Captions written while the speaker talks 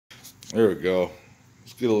There we go.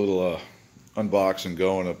 Let's get a little unboxing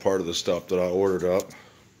going of part of the stuff that I ordered up.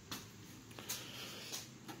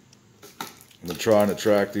 I've been trying to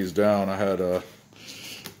track these down. I had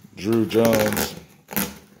Drew Jones,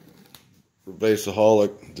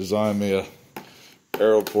 Versatune, design me a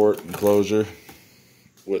aeroport enclosure,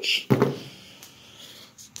 which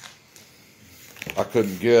I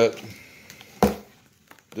couldn't get.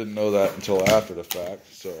 Didn't know that until after the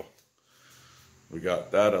fact, so we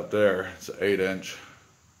got that up there. It's an 8-inch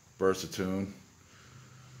versatune,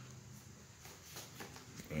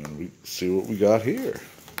 and we see what we got here.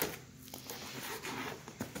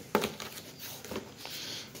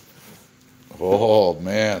 Oh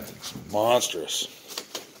man, it's monstrous.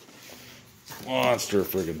 Monster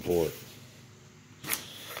friggin' port.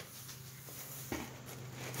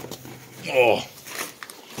 Oh,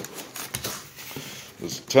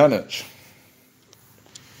 this is 10-inch.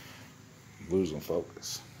 Losing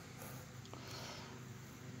focus.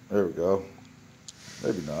 There we go.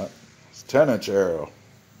 Maybe not. It's a 10-inch arrow.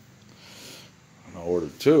 And I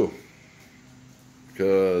ordered 2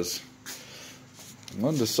 because I'm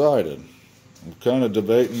undecided. I'm kind of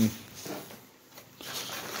debating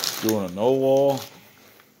doing a no wall,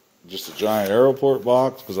 just a giant aeroport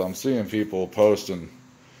box, because I'm seeing people posting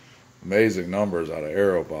amazing numbers out of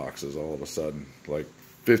aero boxes all of a sudden, like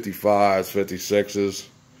 55s, 56s,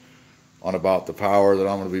 on about the power that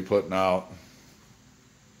I'm going to be putting out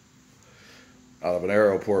of an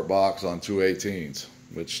aeroport box on 2 18s,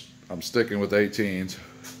 which I'm sticking with 18s.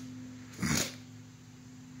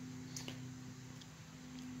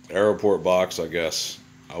 Aeroport box, I guess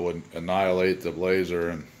I would annihilate the blazer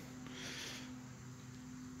and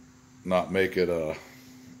not make it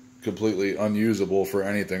completely unusable for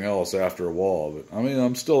anything else after a wall. But I mean,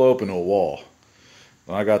 I'm still open to a wall.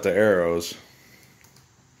 When I got the arrows,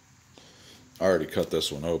 I already cut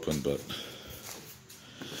this one open, but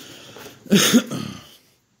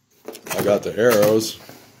I got the arrows.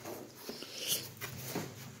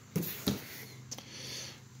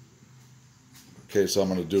 In case I'm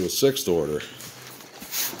going to do a 6th order.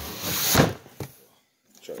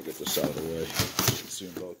 Try to get this out of the way. You can see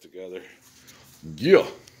them both together. Yeah.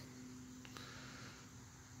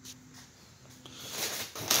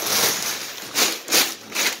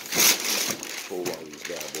 Pull one of these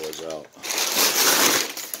bad boys out.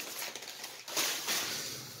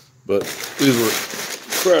 But these were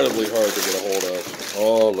incredibly hard to get a hold of.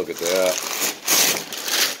 Oh, look at that.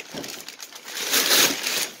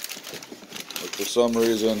 For some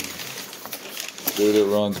reason, dude that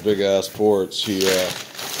runs Bigass ports, he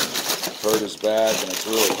hurt his back, and it's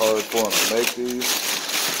really hard for him to make these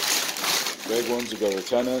big ones to go to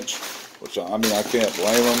 10-inch, which I mean, I can't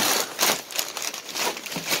blame him.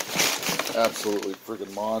 Absolutely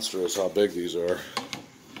freaking monstrous how big these are.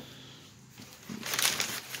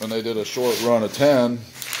 And they did a short run of 10,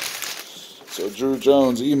 so Drew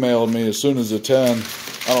Jones emailed me as soon as the 10.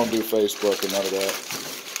 I don't do Facebook and none of that.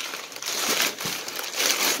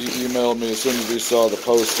 He emailed me as soon as he saw the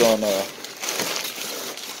post on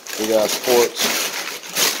Bigass Ports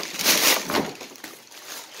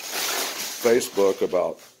Facebook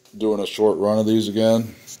about doing a short run of these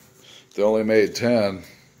again. They only made 10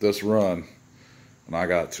 this run, and I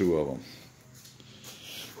got 2 of them.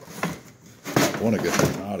 I want to get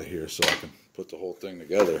them out of here so I can put the whole thing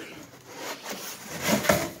together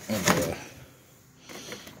and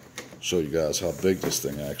show you guys how big this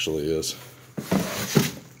thing actually is.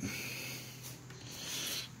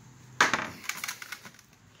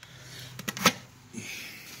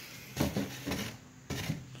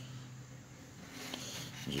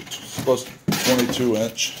 Plus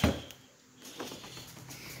 22-inch.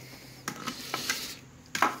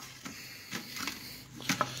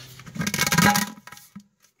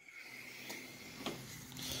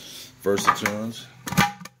 Versatunes,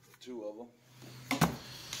 2 of them.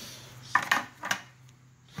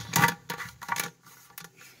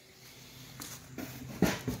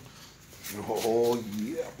 Oh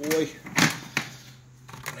yeah, boy.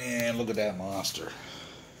 Man, look at that monster.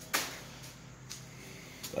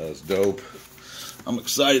 That is dope. I'm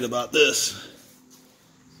excited about this.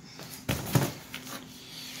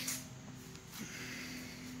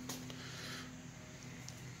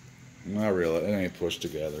 Not really, it ain't pushed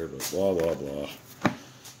together, but blah, blah, blah.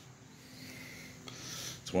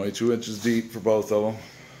 22 inches deep for both of them.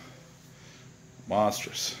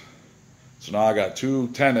 Monstrous. So now I got 2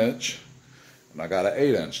 10-inch, and I got an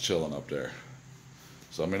 8-inch chilling up there.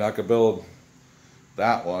 So I mean, I could build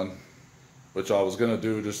that one, which I was going to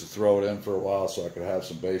do just to throw it in for a while so I could have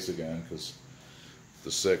some base again, because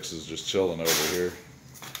the 6 is just chilling over here.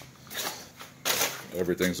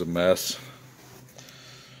 Everything's a mess.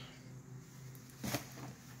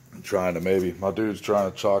 I'm trying to my dude's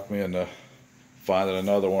trying to chalk me into finding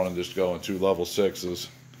another one and just going 2 level 6s,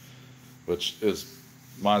 which is,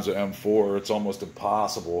 mine's an M4. It's almost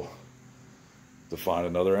impossible to find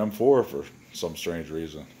another M4 for some strange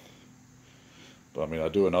reason. But I mean, I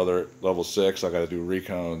do another level 6, I got to do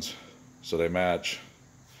recones so they match,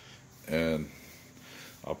 and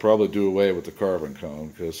I'll probably do away with the carbon cone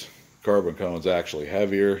because carbon cone's actually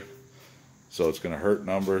heavier, so it's going to hurt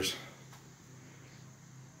numbers.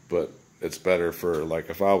 But it's better for, like,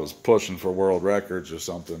 if I was pushing for world records or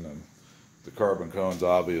something, and the carbon cone's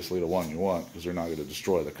obviously the one you want because they're not going to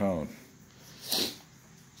destroy the cone.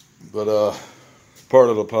 But part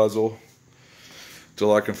of the puzzle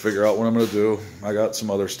till I can figure out what I'm going to do. I got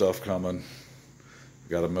some other stuff coming.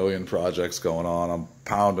 Got a million projects going on. I'm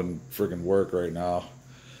pounding freaking work right now.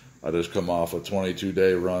 I just come off a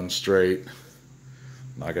 22-day run straight.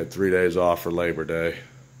 I got 3 days off for Labor Day.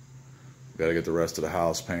 Got to get the rest of the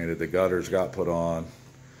house painted. The gutters got put on.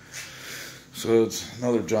 So it's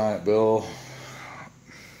another giant bill.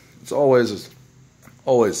 It's always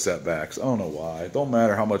setbacks. I don't know why. It don't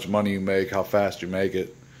matter how much money you make, how fast you make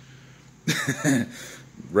it.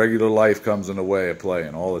 Regular life comes in the way of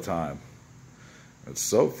playing all the time. It's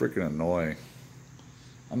so freaking annoying.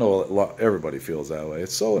 I know everybody feels that way.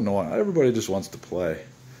 It's so annoying. Everybody just wants to play.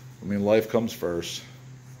 I mean, life comes first.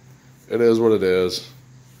 It is what it is.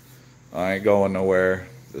 I ain't going nowhere.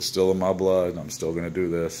 It's still in my blood. I'm still going to do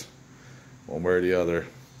this one way or the other.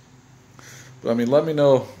 But I mean, let me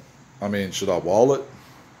know. I mean, should I wall it?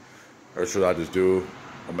 Or should I just do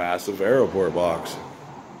a massive airport box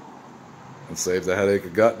and save the headache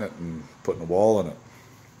of gutting it and putting a wall in it?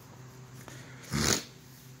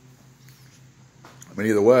 I mean,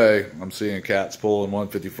 either way, I'm seeing cats pulling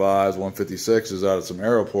 155s, 156s out of some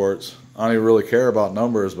aeroports. I don't even really care about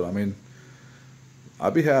numbers, but I mean,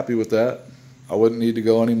 I'd be happy with that. I wouldn't need to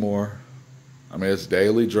go anymore. I mean, it's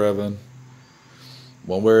daily driven.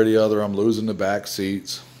 One way or the other, I'm losing the back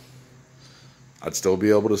seats. I'd still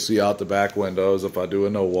be able to see out the back windows if I do a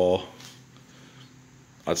no wall.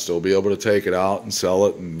 I'd still be able to take it out and sell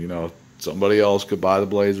it, and, you know, somebody else could buy the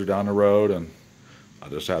Blazer down the road, and I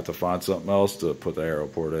just have to find something else to put the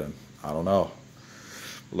airport in. I don't know.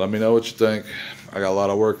 Let me know what you think. I got a lot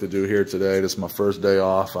of work to do here today. This is my first day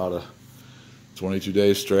off out of 22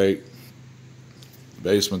 days straight. The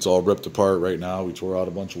basement's all ripped apart right now. We tore out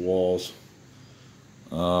a bunch of walls.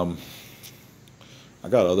 I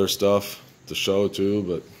got other stuff to show too,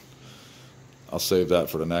 but I'll save that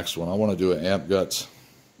for the next one. I want to do an Amp Guts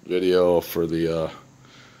video for the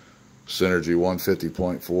Synergy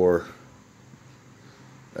 150.4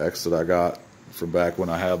 X that I got from back when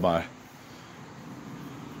I had my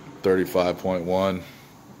 35.1.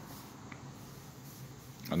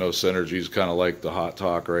 I know Synergy's kind of like the hot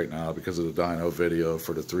talk right now because of the dyno video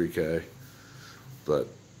for the 3K, but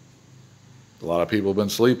a lot of people have been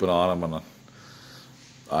sleeping on them, and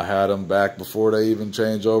I had them back before they even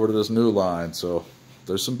changed over to this new line. So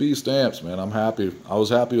there's some beast amps, man. I'm happy. I was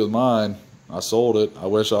happy with mine. I sold it. I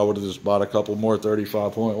wish I would have just bought a couple more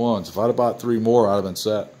 35.1s. If I'd have bought 3 more, I'd have been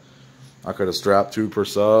set. I could have strapped 2 per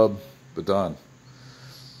sub, but done.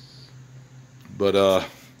 But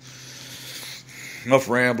enough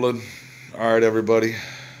rambling. All right, everybody.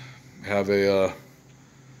 Have a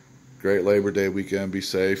great Labor Day weekend. Be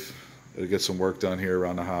safe. Gotta get some work done here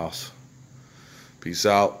around the house. Peace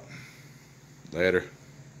out. Later.